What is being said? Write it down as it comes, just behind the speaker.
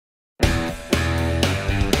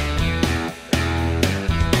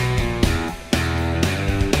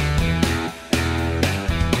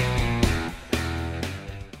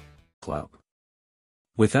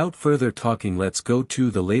Without further talking, let's go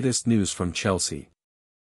to the latest news from Chelsea.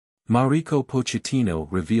 Mauricio Pochettino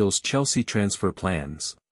reveals Chelsea transfer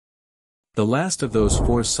plans. The last of those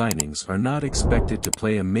four signings are not expected to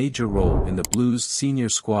play a major role in the Blues' senior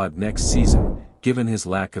squad next season, given his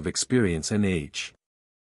lack of experience and age.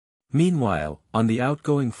 Meanwhile, on the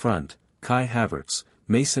outgoing front, Kai Havertz,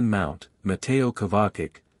 Mason Mount, Mateo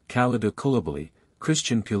Kovacic, Kalidou Koulibaly,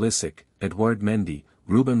 Christian Pulisic, Edouard Mendy,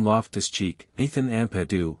 Ruben Loftus-Cheek, Ethan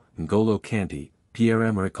Ampadu, N'Golo Kante,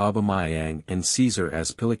 Pierre-Emerick Aubameyang and Cesar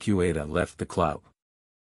Azpilicueta left the club.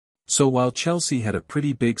 So while Chelsea had a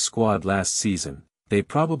pretty big squad last season, they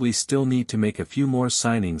probably still need to make a few more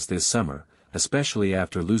signings this summer, especially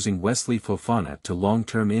after losing Wesley Fofana to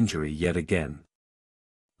long-term injury yet again.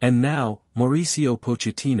 And now, Mauricio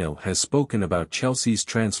Pochettino has spoken about Chelsea's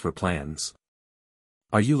transfer plans.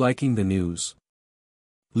 Are you liking the news?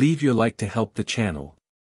 Leave your like to help the channel.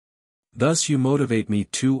 Thus you motivate me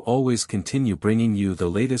to always continue bringing you the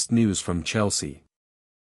latest news from Chelsea.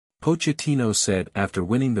 Pochettino said after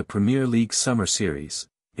winning the Premier League Summer Series,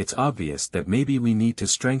 "It's obvious that maybe we need to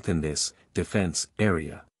strengthen this defense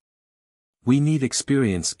area. We need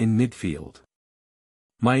experience in midfield.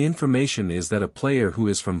 My information is that a player who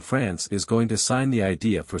is from France is going to sign the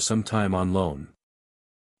idea for some time on loan.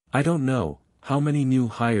 I don't know, how many new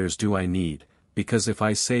hires do I need, because if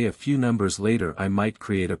I say a few numbers later I might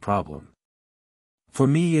create a problem. For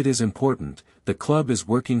me it is important, the club is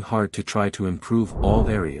working hard to try to improve all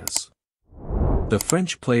areas." The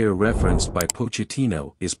French player referenced by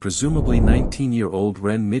Pochettino is presumably 19-year-old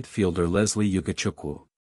Rennes midfielder Leslie Ugochukwu.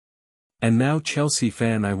 And now Chelsea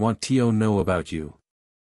fan, I want to know about you.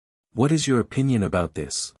 What is your opinion about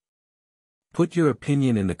this? Put your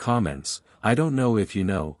opinion in the comments. I don't know if you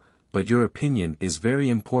know, but your opinion is very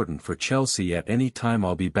important for Chelsea. At any time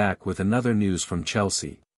I'll be back with another news from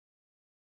Chelsea.